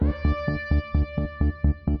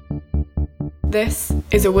This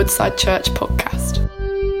is a Woodside Church podcast.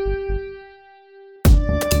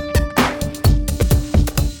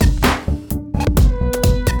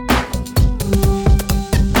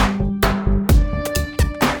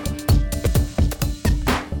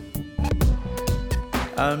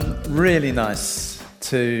 Really nice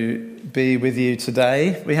to be with you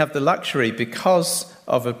today. We have the luxury, because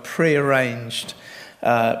of a pre-arranged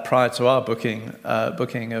prior to our booking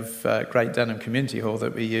of Great Denham Community Hall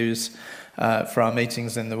that we use for our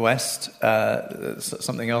meetings in the West.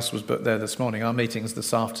 Something else was booked there this morning. Our meeting's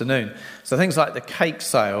this afternoon. So things like the cake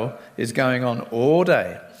sale is going on all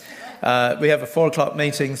day. We have a 4 o'clock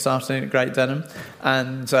meeting this afternoon at Great Denham.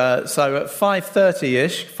 And so at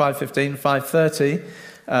 5:30-ish, 5:15, 5:30,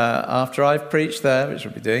 after I've preached there, which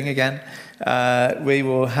we'll be doing again, we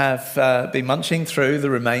will be munching through the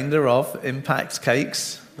remainder of Impact's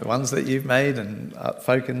cakes, the ones that you've made, and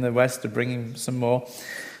folk in the West are bringing some more.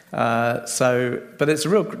 But it's a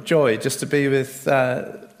real joy just to be with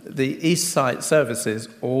the East Side services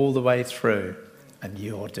all the way through, and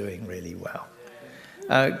you're doing really well.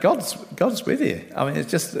 God's with you. I mean,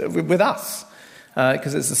 it's just with us.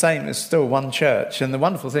 Because it's the same, it's still one church. And the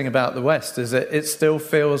wonderful thing about the West is that it still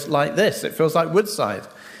feels like this. It feels like Woodside,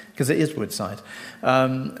 because it is Woodside.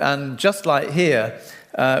 And just like here,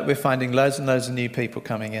 we're finding loads and loads of new people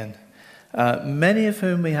coming in. Many of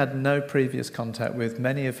whom we had no previous contact with,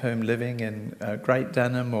 many of whom living in Great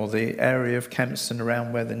Denham or the area of Kempston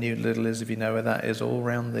around where the New Little is, if you know where that is, all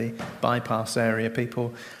around the bypass area.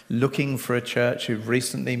 People looking for a church who've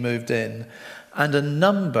recently moved in. And a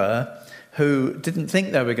number who didn't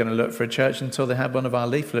think they were going to look for a church until they had one of our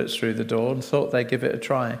leaflets through the door and thought they'd give it a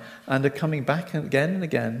try, and are coming back again and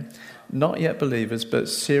again, not yet believers, but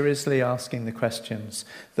seriously asking the questions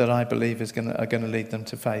that I believe are going to lead them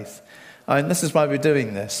to faith. And this is why we're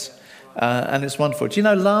doing this, and it's wonderful. Do you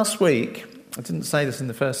know, last week, I didn't say this in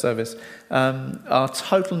the first service, our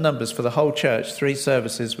total numbers for the whole church, 3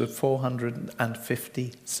 services, were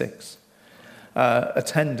 456.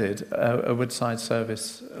 Attended a Woodside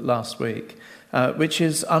service last week, which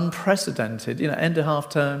is unprecedented, end of half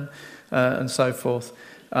term and so forth.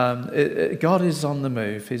 God is on the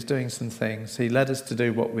move. He's doing some things. He led us to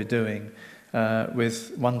do what we're doing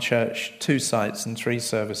with one church, 2 sites and 3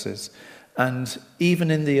 services. And even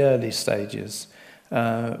in the early stages,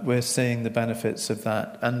 we're seeing the benefits of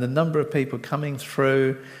that. And the number of people coming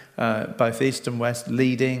through, both East and West,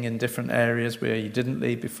 leading in different areas where you didn't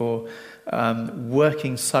lead before,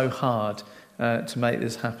 working so hard to make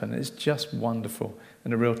this happen. It's just wonderful,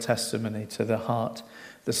 and a real testimony to the heart,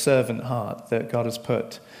 the servant heart that God has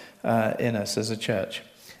put in us as a church.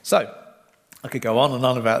 So, I could go on and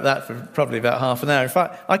on about that for probably about half an hour. In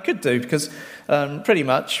fact, I could do, because pretty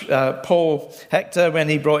much Paul Hector, when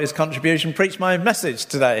he brought his contribution, preached my message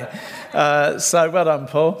today. So well done,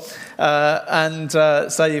 Paul.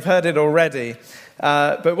 So you've heard it already.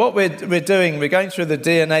 But what we're doing, we're going through the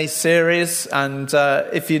DNA series, and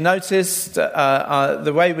if you noticed,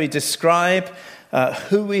 the way we describe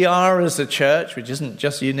who we are as a church, which isn't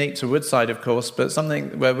just unique to Woodside, of course, but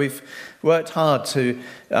something where we've worked hard to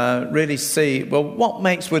really see, well, what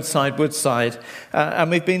makes Woodside Woodside?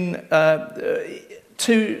 And we've been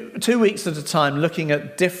 2 weeks at a time looking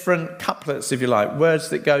at different couplets, if you like, words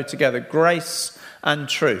that go together, grace and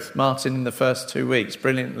truth. Martin, in the first 2 weeks,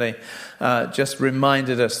 brilliantly just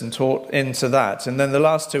reminded us and taught into that. And then the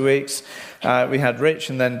last 2 weeks, we had Rich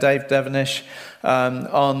and then Dave Devenish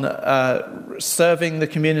on serving the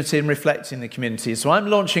community and reflecting the community. So I'm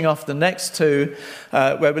launching off the next 2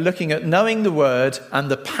 where we're looking at knowing the Word and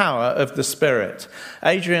the power of the Spirit.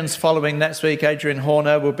 Adrian's following next week. Adrian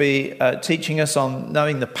Horner will be teaching us on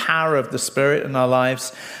knowing the power of the Spirit in our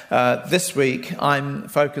lives. This week I'm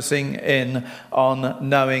focusing in on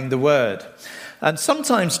knowing the Word. And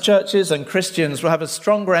sometimes churches and Christians will have a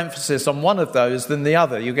stronger emphasis on one of those than the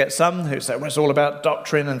other. You get some who say, well, it's all about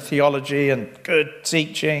doctrine and theology and good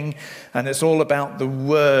teaching, and it's all about the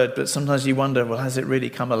Word. But sometimes you wonder, well, has it really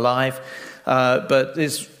come alive? But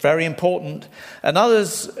it's very important. And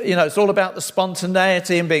others, it's all about the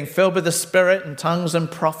spontaneity and being filled with the Spirit and tongues and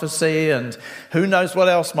prophecy and who knows what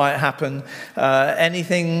else might happen.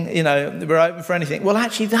 Anything, we're open for anything. Well,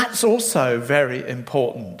 actually, that's also very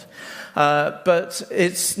important. But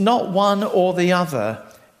it's not one or the other,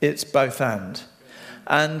 it's both and.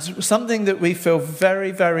 And something that we feel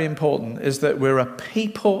very, very important is that we're a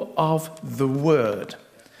people of the Word.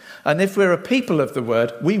 And if we're a people of the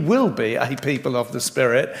Word, we will be a people of the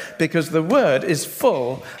Spirit, because the Word is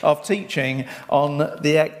full of teaching on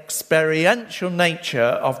the experiential nature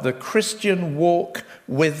of the Christian walk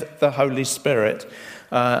with the Holy Spirit.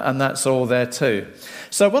 and that's all there too.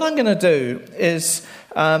 So what I'm going to do is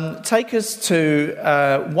take us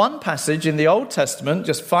to one passage in the Old Testament,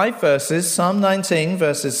 just 5 verses, Psalm 19,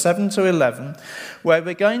 verses 7 to 11, where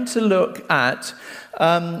we're going to look at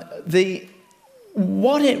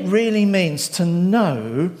what it really means to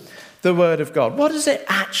know the Word of God. What does it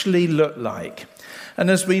actually look like? And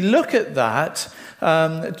as we look at that,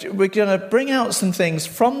 we're going to bring out some things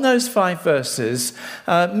from those 5 verses,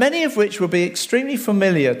 many of which will be extremely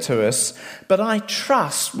familiar to us, but I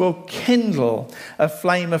trust will kindle a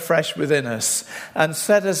flame afresh within us and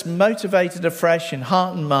set us motivated afresh in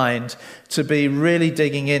heart and mind to be really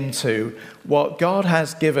digging into what God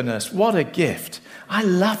has given us. What a gift. I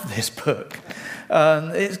love this book.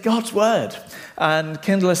 It's God's Word. And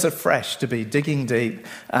kindle us afresh to be digging deep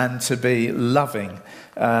and to be loving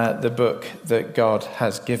the book that God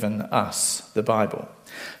has given us, the Bible.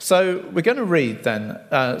 So we're going to read then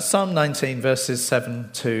Psalm 19, verses 7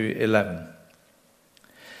 to 11.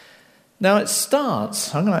 Now it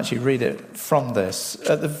starts, I'm going to actually read it from this.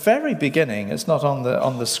 At the very beginning, it's not on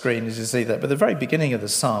the screen as you see that, but the very beginning of the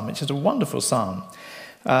psalm, which is a wonderful psalm,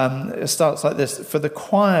 it starts like this: for the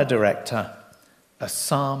choir director, a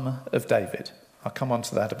psalm of David. I'll come on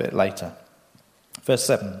to that a bit later. Verse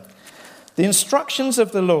 7. The instructions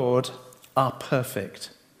of the Lord are perfect,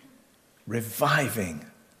 reviving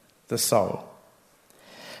the soul.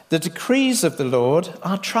 The decrees of the Lord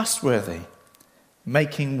are trustworthy,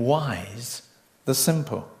 making wise the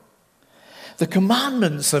simple. The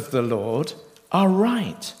commandments of the Lord are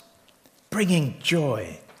right, bringing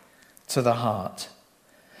joy to the heart.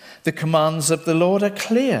 The commands of the Lord are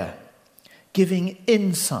clear, giving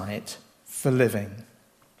insight for living.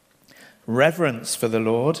 Reverence for the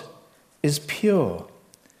Lord is pure,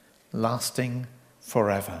 lasting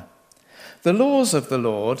forever. The laws of the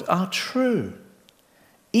Lord are true.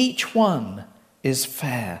 Each one is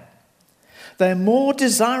fair. They're more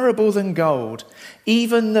desirable than gold,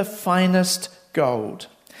 even the finest gold.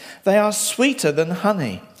 They are sweeter than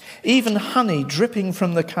honey, even honey dripping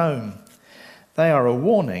from the comb. They are a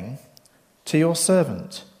warning to your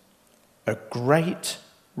servant, a great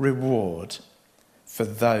reward for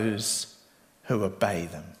those who obey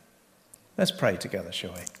them. Let's pray together,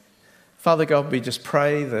 shall we? Father God, we just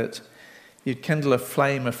pray that you'd kindle a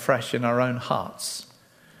flame afresh in our own hearts,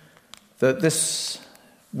 that this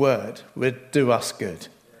word would do us good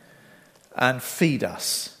and feed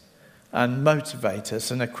us and motivate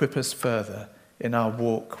us and equip us further in our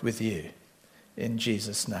walk with you. In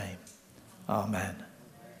Jesus' name, amen.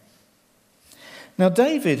 Now,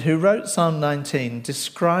 David, who wrote Psalm 19,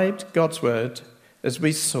 described God's word, as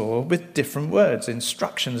we saw, with different words: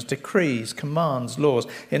 instructions, decrees, commands, laws.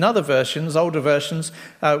 In other versions, older versions,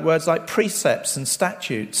 words like precepts and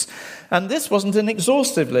statutes. And this wasn't an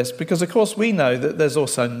exhaustive list because, of course, we know that there's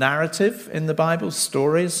also narrative in the Bible,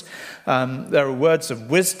 stories. There are words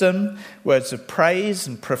of wisdom, words of praise,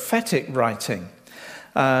 and prophetic writing.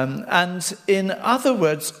 And in other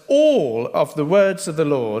words, all of the words of the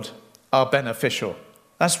Lord are beneficial.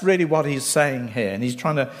 That's really what he's saying here, and he's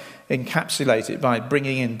trying to encapsulate it by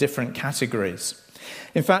bringing in different categories.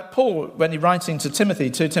 In fact, Paul, when he's writing to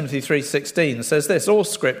Timothy, 2 Timothy 3:16, says this: all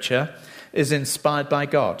scripture is inspired by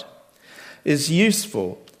God, is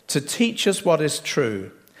useful to teach us what is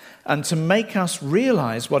true and to make us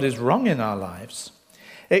realize what is wrong in our lives.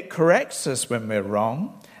 It corrects us when we're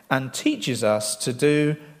wrong and teaches us to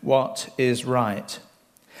do what is right.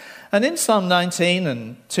 And in Psalm 19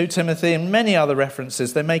 and 2 Timothy and many other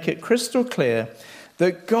references, they make it crystal clear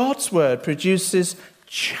that God's word produces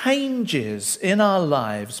changes in our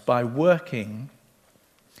lives by working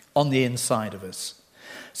on the inside of us.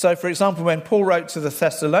 So, for example, when Paul wrote to the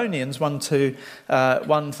Thessalonians, 1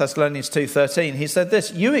 Thessalonians 2:13, he said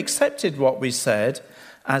this: you accepted what we said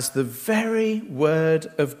as the very word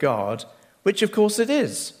of God, which of course it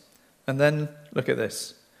is. And then look at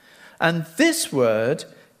this. And this word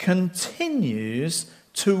continues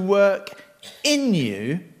to work in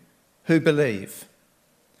you who believe.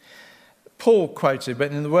 Paul quoted,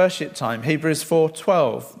 but in the worship time, Hebrews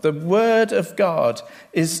 4:12, the word of God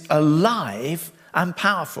is alive and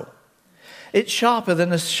powerful. It's sharper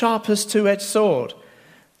than a sharpest two-edged sword,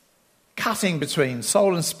 cutting between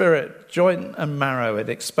soul and spirit, joint and marrow. It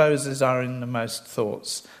exposes our innermost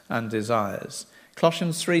thoughts and desires.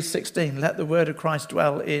 Colossians 3:16, let the word of Christ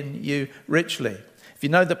dwell in you richly. If you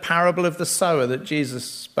know the parable of the sower that Jesus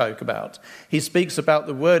spoke about, he speaks about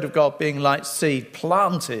the word of God being like seed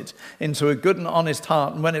planted into a good and honest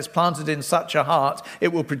heart. And when it's planted in such a heart,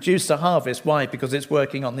 it will produce a harvest. Why? Because it's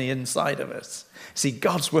working on the inside of us. See,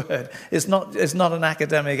 God's word is not an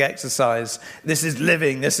academic exercise. This is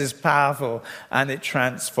living, this is powerful, and it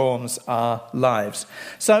transforms our lives.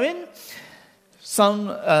 So in Psalm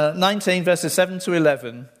 19, verses 7 to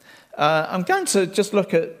 11, I'm going to just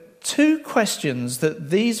look at two questions that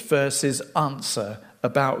these verses answer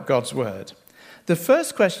about God's word. The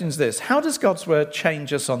first question is this: how does God's word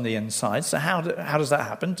change us on the inside? So how does that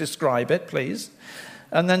happen? Describe it, please.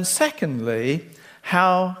 And then secondly,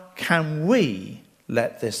 how can we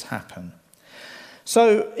let this happen?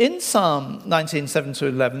 So in Psalm 19, 7 to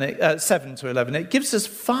 11, it gives us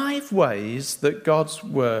 5 ways that God's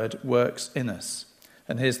word works in us.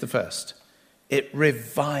 And here's the first: it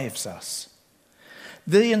revives us.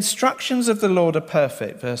 The instructions of the Lord are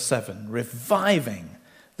perfect, verse 7, reviving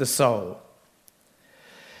the soul.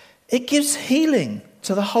 It gives healing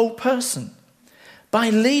to the whole person by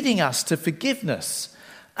leading us to forgiveness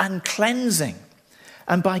and cleansing,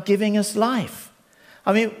 and by giving us life.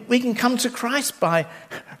 I mean, we can come to Christ by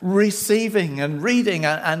receiving and reading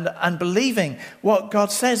and believing what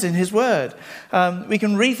God says in his word. We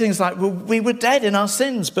can read things like, well, we were dead in our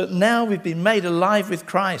sins, but now we've been made alive with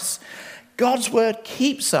Christ. God's word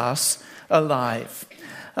keeps us alive.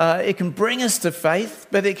 It can bring us to faith,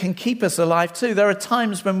 but it can keep us alive too. There are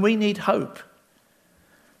times when we need hope.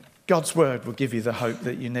 God's word will give you the hope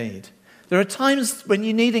that you need. There are times when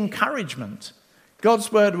you need encouragement.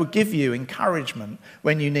 God's word will give you encouragement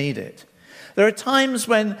when you need it. There are times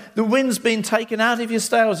when the wind's been taken out of your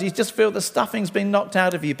sails. You just feel the stuffing's been knocked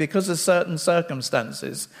out of you because of certain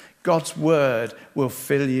circumstances. God's word will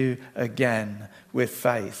fill you again with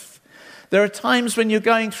faith. There are times when you're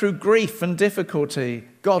going through grief and difficulty.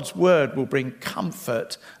 God's word will bring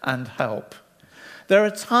comfort and help. There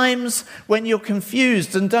are times when you're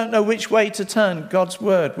confused and don't know which way to turn. God's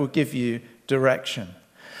word will give you direction.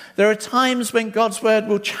 There are times when God's word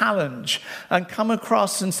will challenge and come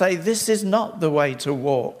across and say, this is not the way to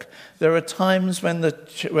walk. There are times when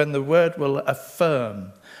the word will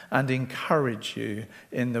affirm and encourage you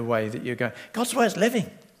in the way that you're going. God's word is living,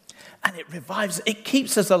 and it revives. It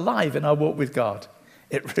keeps us alive in our walk with God.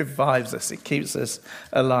 It revives us. It keeps us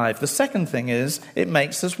alive. The second thing is it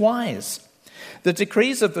makes us wise. The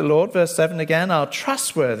decrees of the Lord, verse 7 again, are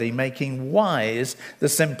trustworthy, making wise the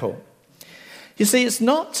simple. You see, it's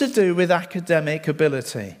not to do with academic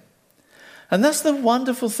ability. And that's the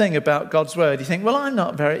wonderful thing about God's word. You think, well, I'm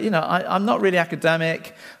not I'm not really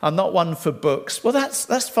academic. I'm not one for books. Well,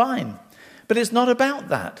 that's fine. But it's not about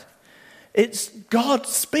that. It's God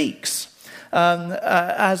speaks.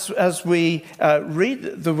 As we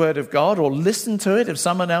read the word of God or listen to it, if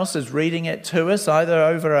someone else is reading it to us, either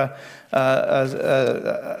over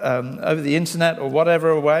over the internet or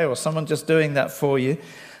whatever way, or someone just doing that for you,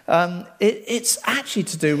 it's actually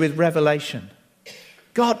to do with revelation.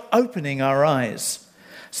 God opening our eyes.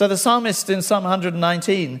 So the psalmist in Psalm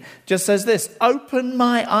 119 just says this: open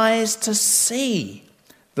my eyes to see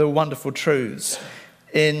the wonderful truths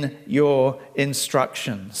in your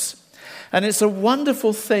instructions. And it's a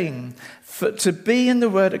wonderful thing to be in the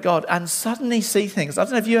Word of God and suddenly see things. I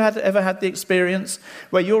don't know if you ever had the experience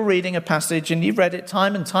where you're reading a passage and you've read it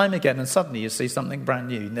time and time again, and suddenly you see something brand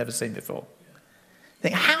new you've never seen before. You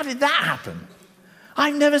think, how did that happen?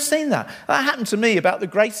 I've never seen that. That happened to me about the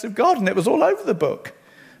grace of God, and it was all over the book.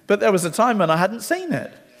 But there was a time when I hadn't seen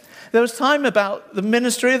it. There was time about the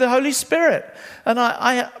ministry of the Holy Spirit, and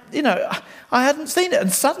I hadn't seen it,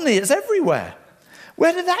 and suddenly it's everywhere.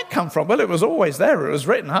 Where did that come from? Well, it was always there. It was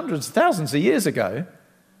written hundreds of thousands of years ago.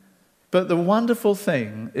 But the wonderful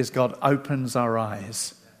thing is God opens our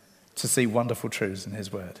eyes to see wonderful truths in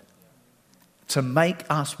his word, to make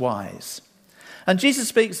us wise. And Jesus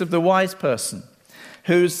speaks of the wise person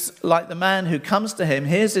who's like the man who comes to him,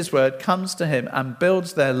 hears his word, comes to him, and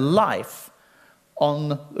builds their life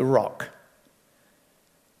on the rock.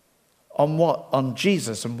 On what? On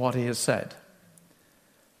Jesus and what he has said.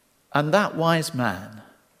 And that wise man,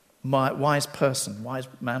 wise person, wise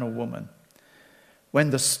man or woman,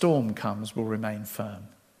 when the storm comes, will remain firm.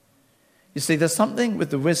 You see, there's something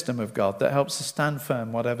with the wisdom of God that helps us stand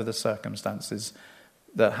firm whatever the circumstances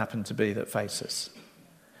that happen to be that face us.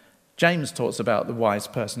 James talks about the wise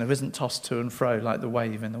person who isn't tossed to and fro like the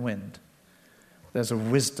wave in the wind. There's a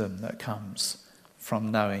wisdom that comes from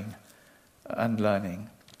knowing and learning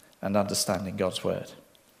and understanding God's word.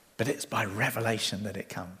 But it's by revelation that it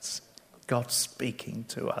comes. God speaking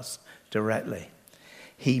to us directly.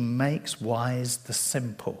 He makes wise the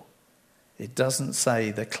simple. It doesn't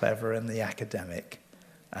say the clever and the academic.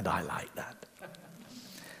 And I like that.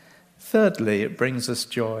 Thirdly, it brings us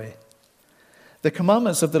joy. The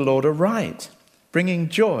commandments of the Lord are right, bringing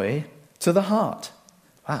joy to the heart.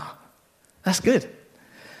 Wow. That's good.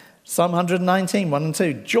 Psalm 119, 1 and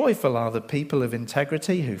 2. Joyful are the people of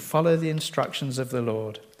integrity who follow the instructions of the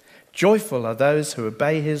Lord. Joyful are those who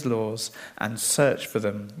obey his laws and search for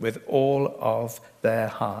them with all of their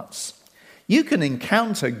hearts. You can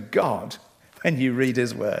encounter God when you read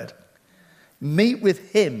his word. Meet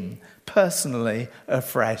with him personally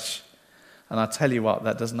afresh. And I tell you what,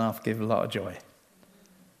 that does not give a lot of joy.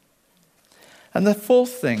 And the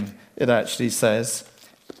fourth thing it actually says,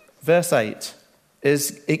 verse 8,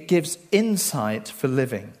 is it gives insight for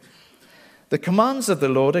living. The commands of the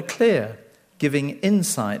Lord are clear, giving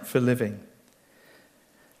insight for living.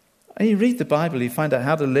 And you read the Bible, you find out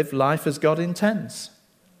how to live life as God intends.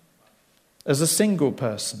 As a single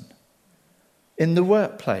person, in the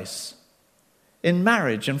workplace, in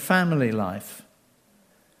marriage and family life,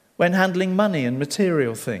 when handling money and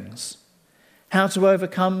material things, how to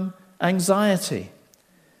overcome anxiety,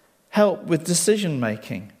 help with decision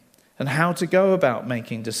making, and how to go about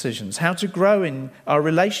making decisions, how to grow in our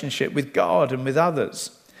relationship with God and with others.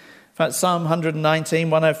 In fact, Psalm 119,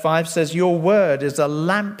 105 says, your word is a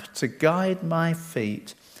lamp to guide my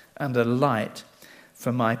feet and a light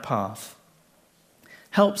for my path.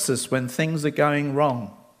 Helps us when things are going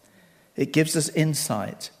wrong. It gives us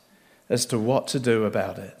insight as to what to do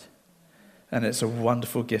about it. And it's a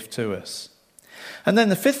wonderful gift to us. And then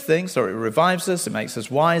the fifth thing, it revives us, it makes us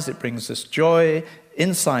wise, it brings us joy,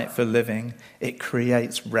 insight for living, it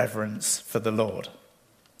creates reverence for the Lord.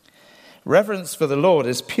 Reverence for the Lord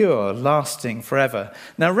is pure, lasting forever.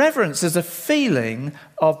 Now, reverence is a feeling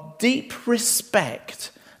of deep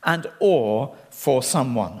respect and awe for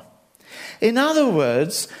someone. In other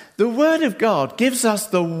words, the Word of God gives us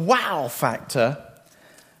the wow factor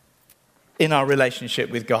in our relationship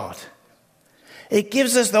with God. It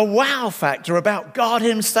gives us the wow factor about God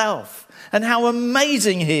himself and how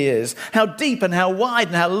amazing he is, how deep and how wide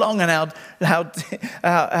and how long and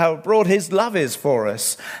how broad his love is for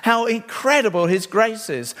us, how incredible his grace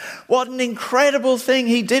is. What an incredible thing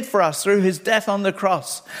he did for us through his death on the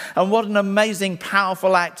cross. And what an amazing,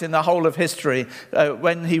 powerful act in the whole of history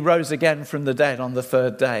when he rose again from the dead on the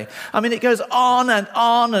third day. I mean, it goes on and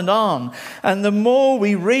on and on. And the more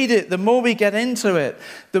we read it, the more we get into it,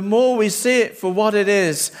 the more we see it for what it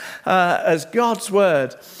is as God's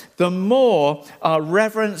word, the more our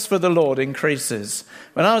reverence for the Lord increases.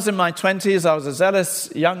 When I was in my 20s, I was a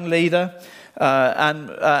zealous young leader,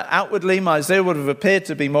 and outwardly my zeal would have appeared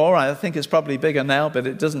to be more. I think it's probably bigger now, but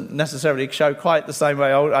it doesn't necessarily show quite the same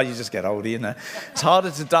way. Oh, you just get older, you know. It's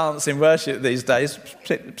harder to dance in worship these days,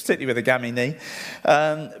 particularly with a gammy knee.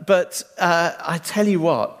 But I tell you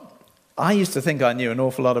what, I used to think I knew an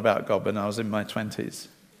awful lot about God when I was in my 20s.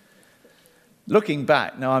 Looking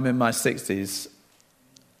back, now I'm in my 60s,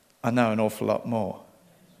 I know an awful lot more.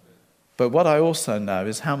 But what I also know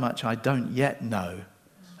is how much I don't yet know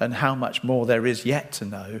and how much more there is yet to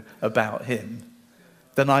know about him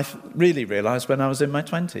than I really realized when I was in my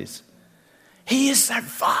 20s. He is so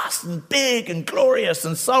vast and big and glorious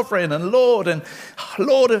and sovereign and Lord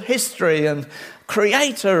of history and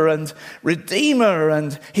creator and redeemer,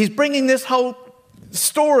 and he's bringing this whole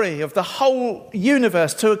story of the whole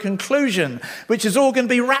universe to a conclusion, which is all going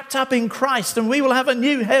to be wrapped up in Christ, and we will have a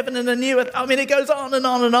new heaven and a new earth. I mean, it goes on and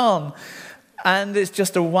on and on. And it's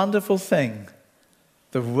just a wonderful thing.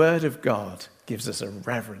 The Word of God gives us a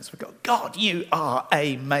reverence for God. God, you are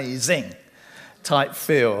amazing type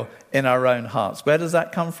feel in our own hearts. Where does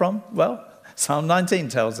that come from? Well, Psalm 19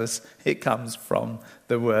 tells us it comes from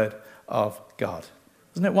the Word of God.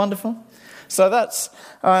 Isn't it wonderful? So that's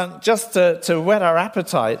just to whet our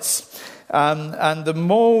appetites. And the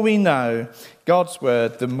more we know God's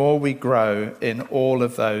word, the more we grow in all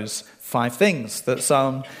of those 5 things that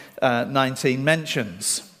Psalm 19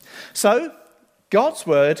 mentions. So God's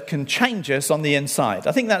word can change us on the inside.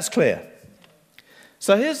 I think that's clear.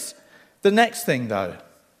 So here's the next thing, though.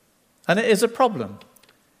 And it is a problem.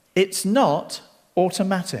 It's not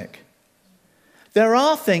automatic. There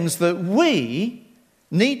are things that we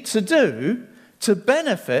need to do to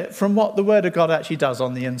benefit from what the Word of God actually does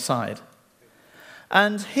on the inside.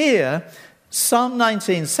 And here, Psalm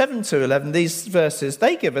 19, 7 to 11, these verses,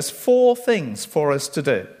 they give us 4 things for us to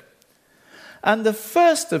do. And the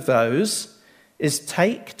first of those is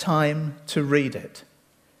take time to read it.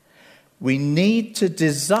 We need to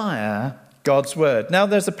desire God's Word. Now,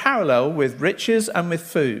 there's a parallel with riches and with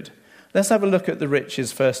food. Let's have a look at the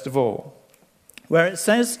riches first of all, where it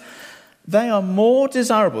says, they are more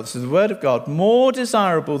desirable, this is the word of God, more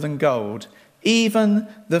desirable than gold, even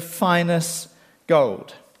the finest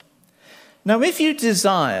gold. Now, if you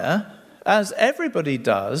desire, as everybody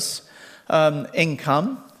does,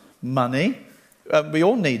 income, money, We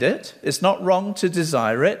all need it. It's not wrong to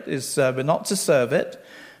desire it. We're not to serve it,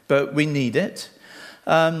 but we need it.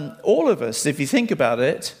 All of us, if you think about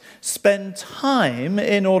it, spend time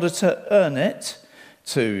in order to earn it,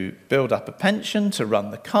 to build up a pension, to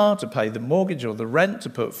run the car, to pay the mortgage or the rent, to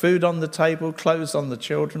put food on the table, clothes on the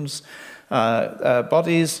children's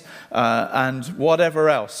bodies, and whatever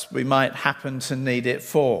else we might happen to need it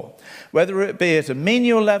for. Whether it be at a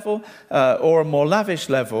menial level or a more lavish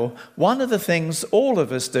level, one of the things all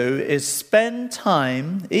of us do is spend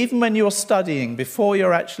time, even when you're studying, before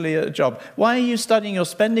you're actually at a job. Why are you studying? You're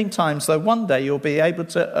spending time so one day you'll be able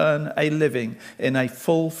to earn a living in a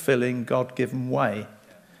fulfilling, God-given way.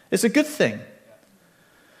 It's a good thing.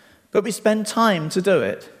 But we spend time to do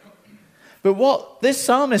it. But what this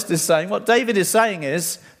psalmist is saying, what David is saying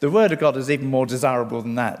is, the word of God is even more desirable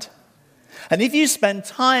than that. And if you spend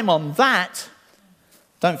time on that,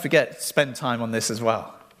 don't forget to spend time on this as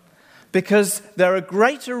well. Because there are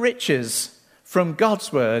greater riches from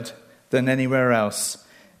God's word than anywhere else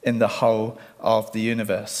in the whole of the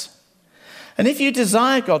universe. And if you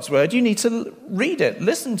desire God's word, you need to read it,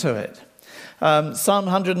 listen to it. Psalm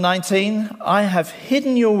 119, I have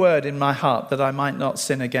hidden your word in my heart that I might not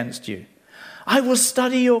sin against you. I will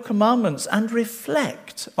study your commandments and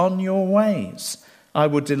reflect on your ways. I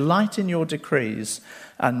will delight in your decrees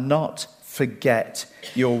and not forget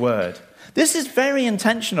your word. This is very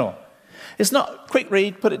intentional. It's not quick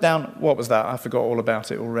read, put it down. What was that? I forgot all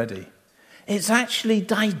about it already. It's actually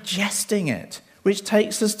digesting it, which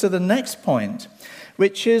takes us to the next point,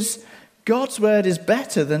 which is God's word is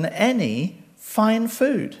better than any fine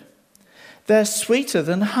food. They're sweeter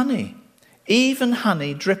than honey, even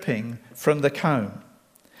honey dripping from the comb.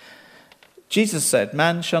 Jesus said,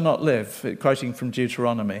 man shall not live, quoting from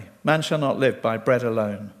Deuteronomy, man shall not live by bread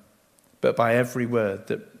alone, but by every word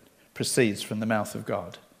that proceeds from the mouth of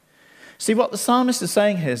God. See, what the psalmist is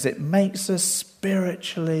saying here is it makes us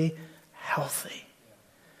spiritually healthy.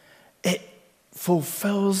 It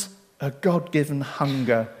fulfills a God-given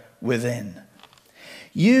hunger within.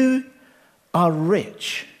 You are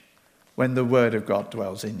rich when the word of God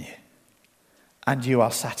dwells in you, and you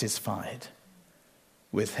are satisfied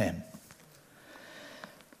with him.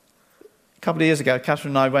 A couple of years ago,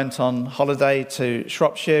 Catherine and I went on holiday to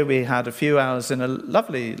Shropshire. We had a few hours in a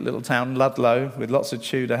lovely little town, Ludlow, with lots of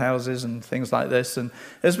Tudor houses and things like this. And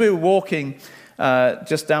as we were walking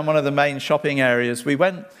just down one of the main shopping areas, we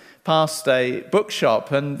went past a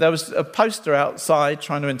bookshop, and there was a poster outside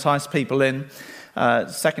trying to entice people in,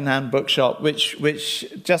 second-hand bookshop, which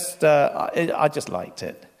just I just liked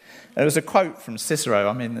it. There was a quote from Cicero.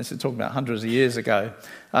 I mean, this is talking about hundreds of years ago.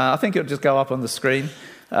 I think it'll just go up on the screen.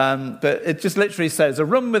 But it just literally says, a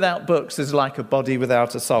room without books is like a body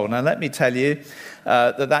without a soul. Now, let me tell you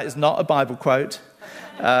that is not a Bible quote.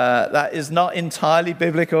 That is not entirely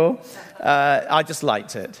biblical. I just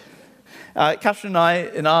liked it. Catherine and I,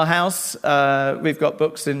 in our house, we've got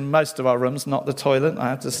books in most of our rooms, not the toilet, I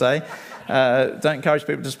have to say. Don't encourage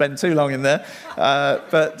people to spend too long in there.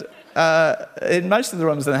 But in most of the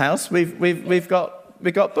rooms in the house, we've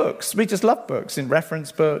got books. We just love books, in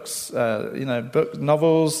reference books, book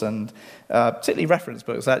novels, and particularly reference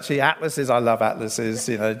books. Actually, atlases. I love atlases.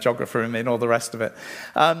 Geographer and all the rest of it.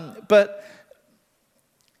 But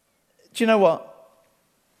do you know what?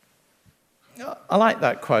 I like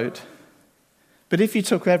that quote. But if you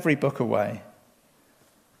took every book away,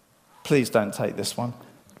 please don't take this one.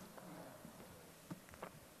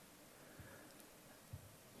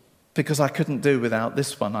 Because I couldn't do without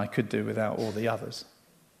this one, I could do without all the others.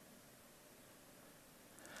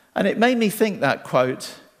 And it made me think, that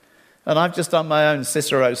quote, and I've just done my own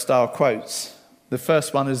Cicero-style quotes. The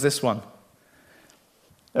first one is this one.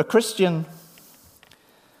 A Christian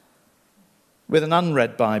with an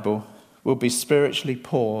unread Bible will be spiritually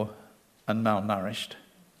poor and malnourished.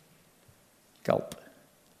 Gulp.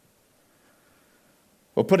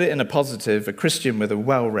 Or put it in a positive, a Christian with a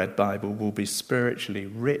well-read Bible will be spiritually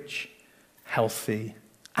rich, healthy,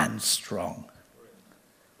 and strong.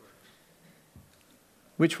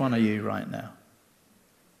 Which one are you right now?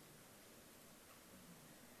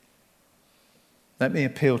 Let me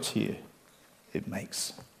appeal to you. It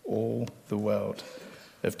makes all the world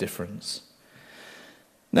of difference.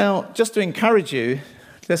 Now, just to encourage you,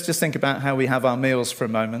 let's just think about how we have our meals for a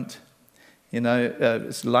moment.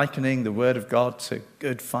 It's likening the Word of God to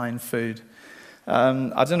good, fine food.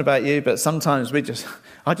 I don't know about you, but sometimes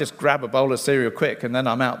I just grab a bowl of cereal quick and then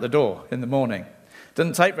I'm out the door in the morning.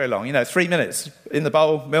 Doesn't take very long, 3 minutes in the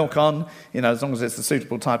bowl, milk on, as long as it's the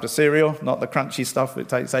suitable type of cereal, not the crunchy stuff that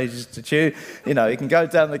takes ages to chew. You can go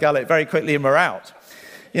down the gullet very quickly and we're out.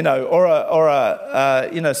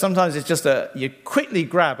 sometimes it's just you quickly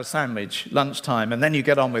grab a sandwich lunchtime and then you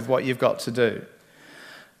get on with what you've got to do.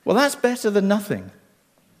 Well, that's better than nothing.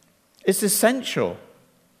 It's essential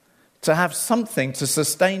to have something to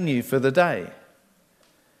sustain you for the day.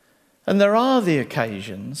 And there are the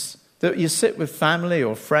occasions that you sit with family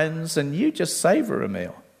or friends and you just savour a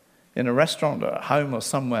meal in a restaurant or at home or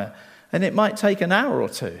somewhere, and it might take an hour or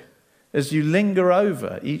two as you linger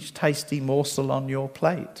over each tasty morsel on your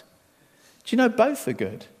plate. Do you know both are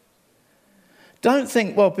good? Don't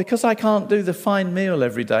think, well, because I can't do the fine meal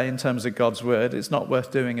every day in terms of God's word, it's not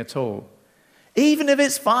worth doing at all. Even if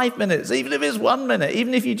it's 5 minutes, even if it's 1 minute,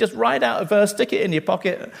 even if you just write out a verse, stick it in your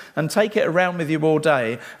pocket and take it around with you all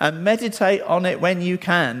day and meditate on it when you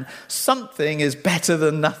can, something is better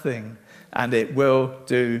than nothing and it will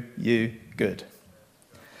do you good.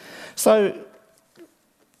 So,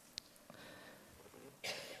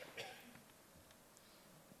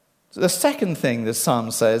 the second thing the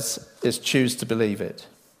psalm says is choose to believe it.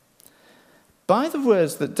 By the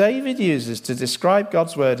words that David uses to describe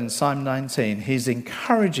God's word in Psalm 19, he's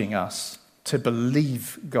encouraging us to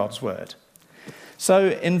believe God's word.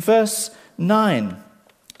 So in verse 9,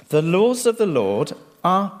 the laws of the Lord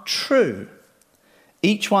are true.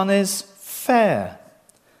 Each one is fair.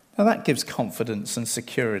 Now that gives confidence and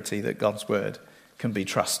security that God's word can be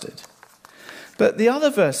trusted. But the other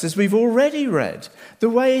verses we've already read, the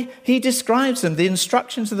way he describes them, the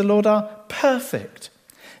instructions of the Lord are perfect.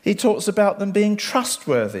 He talks about them being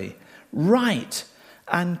trustworthy, right,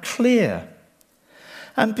 and clear.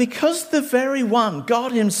 And because the very one,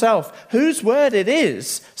 God himself, whose word it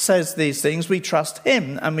is, says these things, we trust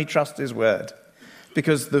him and we trust his word.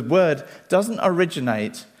 Because the word doesn't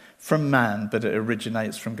originate from man, but it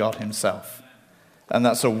originates from God himself. And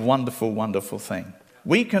that's a wonderful, wonderful thing.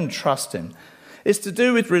 We can trust him. It's to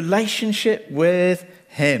do with relationship with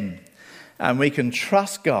him. And we can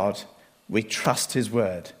trust God. We trust his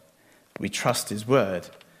word. We trust his word.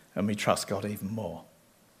 And we trust God even more.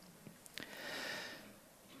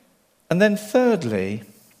 And then thirdly,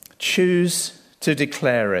 choose to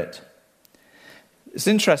declare it. It's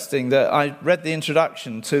interesting that I read the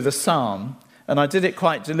introduction to the psalm, and I did it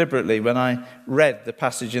quite deliberately when I read the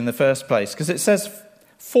passage in the first place, because it says,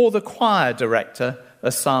 for the choir director,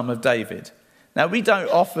 a psalm of David. Now, we don't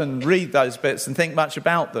often read those bits and think much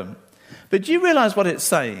about them. But do you realize what it's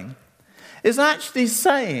saying? It's actually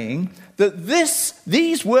saying that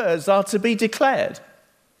these words are to be declared.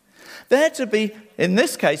 They're to be, in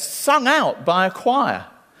this case, sung out by a choir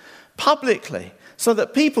publicly so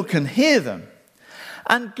that people can hear them.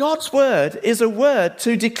 And God's word is a word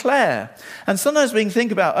to declare. And sometimes we can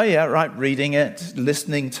think about, oh yeah, right, reading it,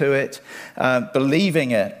 listening to it,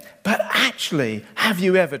 believing it. But actually, have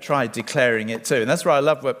you ever tried declaring it too? And that's why I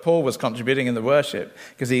love what Paul was contributing in the worship,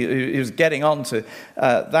 because he was getting on to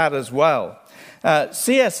that as well.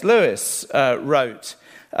 C.S. Lewis wrote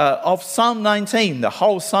of Psalm 19, the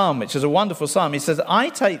whole psalm, which is a wonderful psalm. He says, I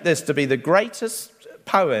take this to be the greatest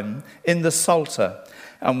poem in the Psalter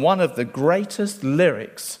and one of the greatest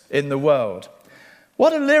lyrics in the world.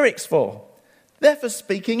 What are lyrics for? They're for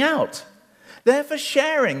speaking out. They're for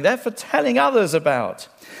sharing. They're for telling others about.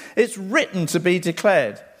 It's written to be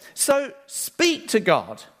declared. So speak to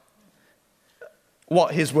God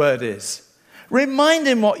what his word is. Remind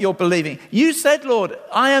him what you're believing. You said, Lord,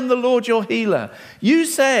 I am the Lord your healer. You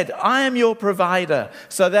said, I am your provider.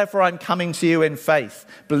 So therefore I'm coming to you in faith,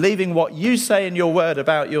 believing what you say in your word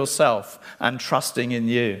about yourself and trusting in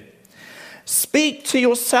you. Speak to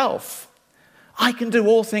yourself. I can do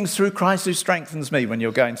all things through Christ who strengthens me, when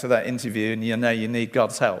you're going to that interview and you know you need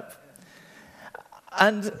God's help.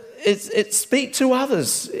 And it's speak to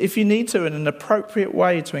others if you need to in an appropriate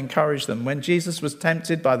way to encourage them. When Jesus was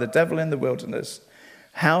tempted by the devil in the wilderness,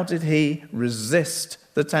 how did he resist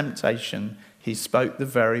the temptation? He spoke the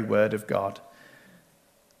very word of God,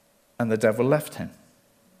 and the devil left him.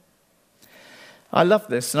 I love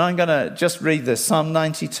this, and I'm going to just read this, Psalm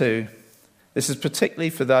 92. This is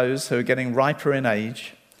particularly for those who are getting riper in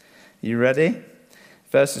age. You ready?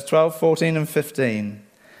 Verses 12, 14 and 15.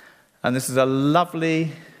 And this is a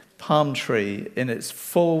lovely palm tree in its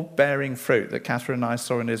full bearing fruit that Catherine and I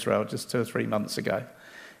saw in Israel just 2 or 3 months ago.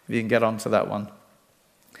 If you can get onto that one.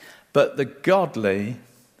 But the godly,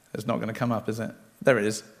 it's not going to come up, is it? There it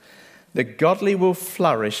is. The godly will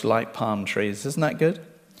flourish like palm trees. Isn't that good?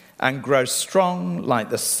 And grow strong like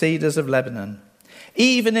the cedars of Lebanon.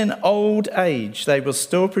 Even in old age, they will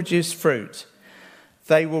still produce fruit.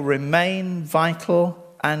 They will remain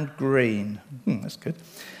vital and green. That's good.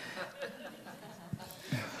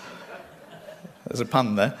 There's a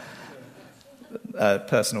pun there. A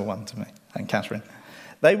personal one to me and Catherine.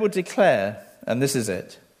 They will declare, and this is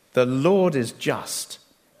it, the Lord is just.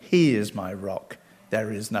 He is my rock.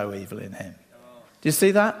 There is no evil in him. Do you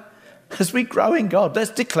see that? As we grow in God,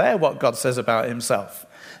 let's declare what God says about himself.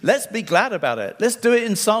 Let's be glad about it. Let's do it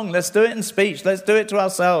in song. Let's do it in speech. Let's do it to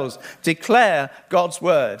ourselves. Declare God's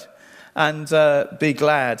word and be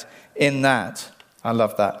glad in that. I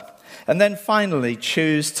love that. And then finally,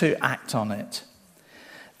 choose to act on it.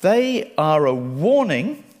 They are a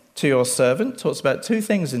warning to your servant. Talks about two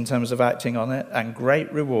things in terms of acting on it, and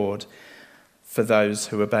great reward for those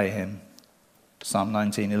who obey him. Psalm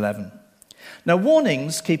 19:11. Now,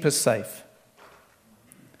 warnings keep us safe.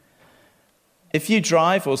 If you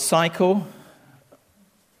drive or cycle,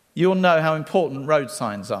 you'll know how important road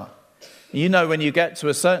signs are. You know when you get to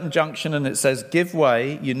a certain junction and it says give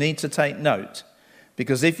way, you need to take note.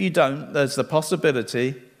 Because if you don't, there's the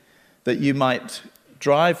possibility that you might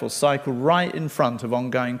drive or cycle right in front of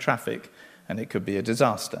ongoing traffic, and it could be a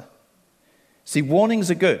disaster. See, warnings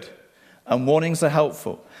are good, and warnings are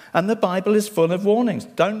helpful. And the Bible is full of warnings.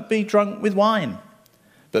 Don't be drunk with wine,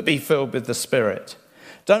 but be filled with the Spirit.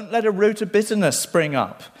 Don't let a root of bitterness spring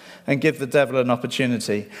up and give the devil an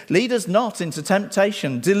opportunity. Lead us not into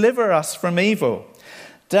temptation. Deliver us from evil.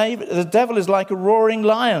 The devil is like a roaring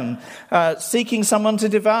lion, seeking someone to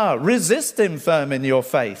devour. Resist him firm in your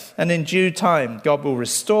faith, and in due time God will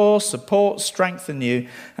restore, support, strengthen you,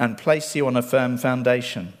 and place you on a firm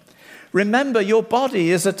foundation. Remember, your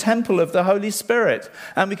body is a temple of the Holy Spirit.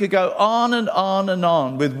 And we could go on and on and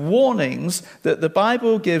on with warnings that the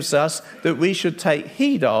Bible gives us that we should take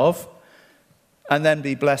heed of and then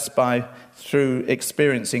be blessed by through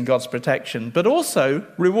experiencing God's protection, but also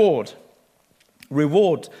reward.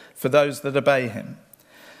 Reward for those that obey him.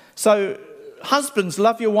 So, husbands,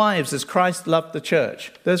 love your wives as Christ loved the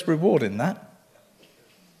church. There's reward in that.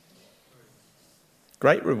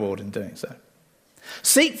 Great reward in doing so.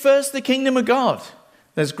 Seek first the kingdom of God.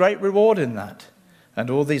 There's great reward in that. And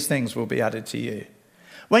all these things will be added to you.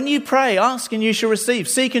 When you pray, ask and you shall receive.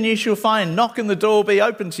 Seek and you shall find. Knock and the door will be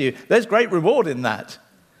open to you. There's great reward in that.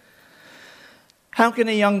 How can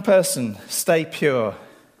a young person stay pure?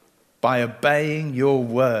 By obeying your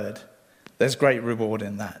word. There's great reward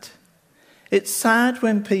in that. It's sad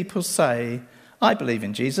when people say, I believe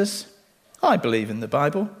in Jesus. I believe in the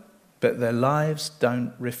Bible. But their lives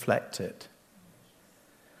don't reflect it.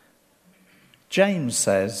 James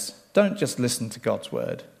says, don't just listen to God's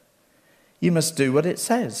word. You must do what it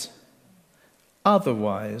says.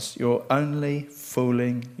 Otherwise, you're only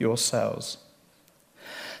fooling yourselves.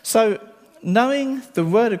 So, knowing the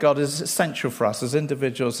word of God is essential for us as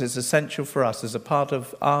individuals, is essential for us as a part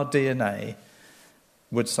of our DNA,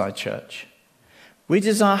 Woodside Church. We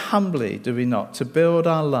desire humbly, do we not, to build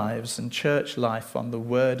our lives and church life on the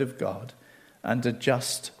word of God and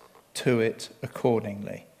adjust to it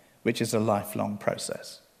accordingly, which is a lifelong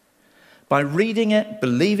process. By reading it,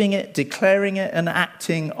 believing it, declaring it, and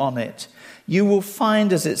acting on it, you will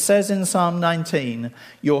find, as it says in Psalm 19,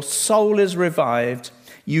 your soul is revived,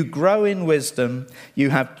 you grow in wisdom,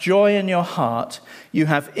 you have joy in your heart, you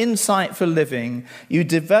have insight for living, you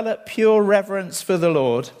develop pure reverence for the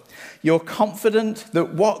Lord, you're confident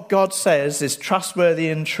that what God says is trustworthy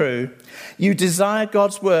and true. You desire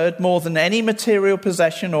God's word more than any material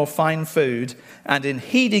possession or fine food. And in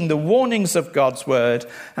heeding the warnings of God's word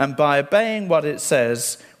and by obeying what it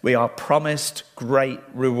says, we are promised great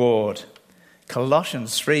reward.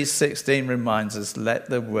 Colossians 3:16 reminds us, let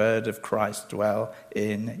the word of Christ dwell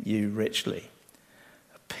in you richly.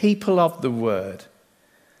 A people of the word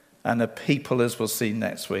and a people, as we'll see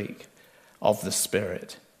next week, of the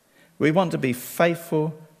Spirit. We want to be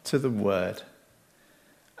faithful to the word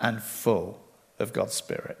and full of God's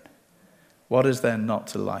Spirit. What is there not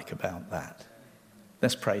to like about that?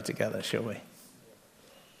 Let's pray together, shall we?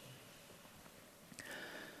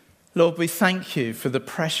 Lord, we thank you for the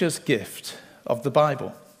precious gift of the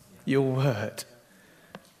Bible, your word,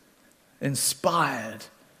 inspired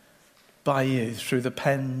by you through the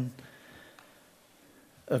pen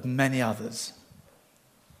of many others,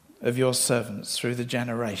 of your servants through the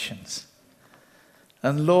generations.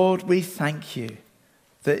 And Lord, we thank you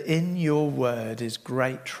that in your word is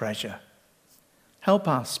great treasure. Help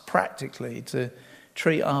us practically to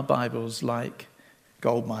treat our Bibles like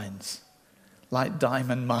gold mines, like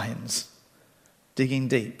diamond mines, digging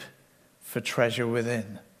deep for treasure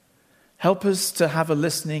within. Help us to have a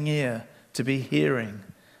listening ear, to be hearing,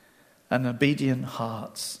 and obedient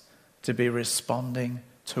hearts, to be responding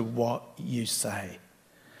to what you say.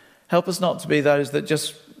 Help us not to be those that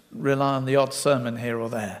just rely on the odd sermon here or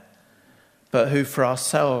there, but who for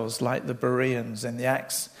ourselves, like the Bereans in the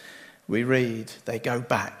Acts we read, they go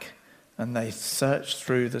back and they search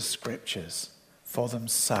through the scriptures for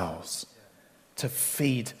themselves to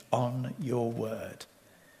feed on your word,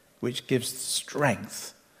 which gives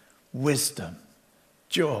strength, wisdom,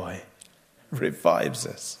 joy, revives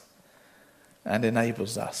us, and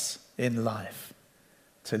enables us in life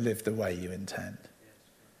to live the way you intend.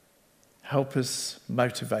 Help us,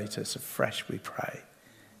 motivate us afresh, we pray,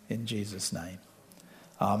 in Jesus' name.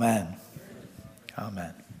 Amen.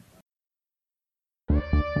 Amen.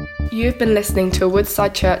 You've been listening to a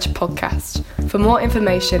Woodside Church podcast. For more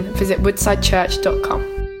information, visit woodsidechurch.com.